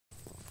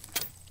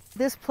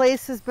This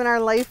place has been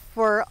our life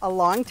for a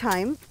long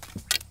time.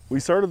 We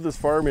started this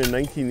farm in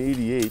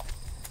 1988.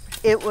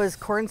 It was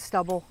corn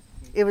stubble.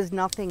 It was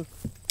nothing.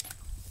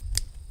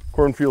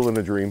 Cornfield and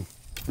a dream.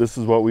 This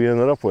is what we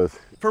ended up with.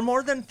 For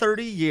more than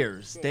 30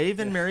 years, Dave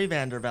and Mary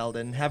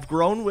Vandervelden have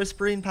grown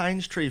Whispering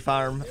Pines Tree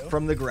Farm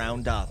from the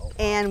ground up.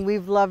 And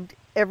we've loved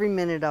every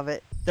minute of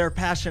it. Their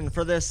passion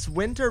for this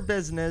winter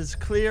business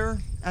clear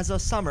as a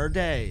summer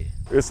day.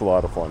 It's a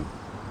lot of fun.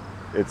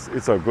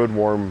 It's a good,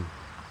 warm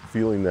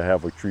feeling to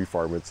have a tree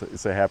farm.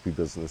 It's a happy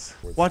business.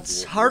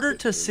 What's harder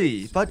to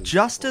see, but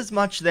just as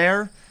much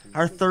there,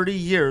 are 30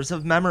 years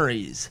of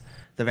memories.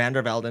 The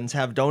Vanderveldens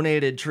have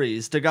donated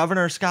trees to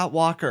Governor Scott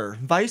Walker,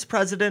 Vice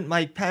President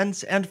Mike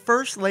Pence, and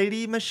First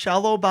Lady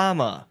Michelle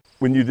Obama.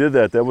 When you did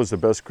that, that was the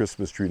best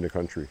Christmas tree in the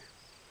country.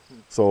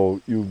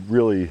 So you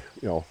really,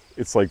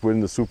 it's like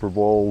winning the Super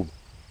Bowl,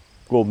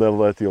 gold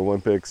medal at the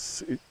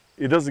Olympics.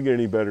 It doesn't get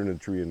any better in the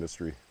tree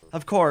industry.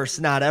 Of course,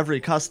 not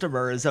every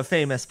customer is a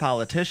famous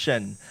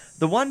politician.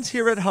 The ones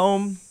here at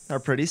home are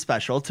pretty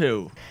special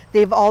too.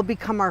 They've all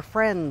become our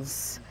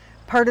friends.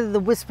 Part of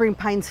the Whispering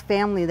Pines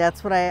family.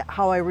 That's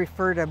how I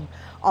refer to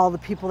all the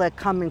people that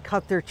come and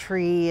cut their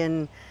tree,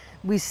 and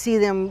we see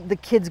them, the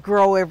kids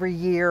grow every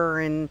year,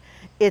 and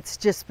it's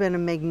just been a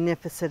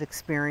magnificent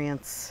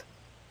experience.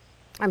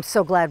 I'm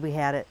so glad we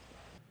had it.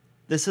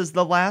 This is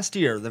the last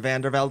year the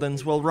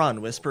Vanderveldens will run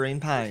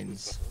Whispering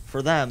Pines.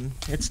 For them,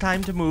 it's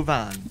time to move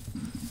on.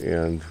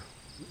 And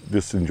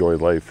just enjoy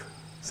life.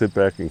 Sit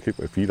back and kick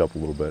my feet up a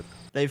little bit.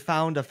 They've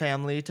found a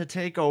family to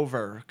take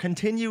over,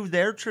 continue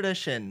their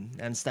tradition,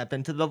 and step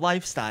into the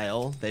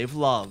lifestyle they've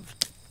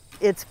loved.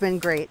 It's been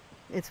great.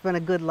 It's been a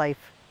good life.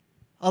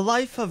 A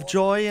life of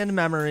joy and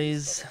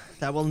memories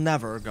that will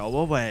never go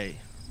away.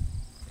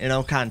 In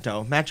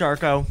Oconto, Matt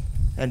Jarko,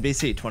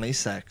 NBC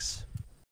 26.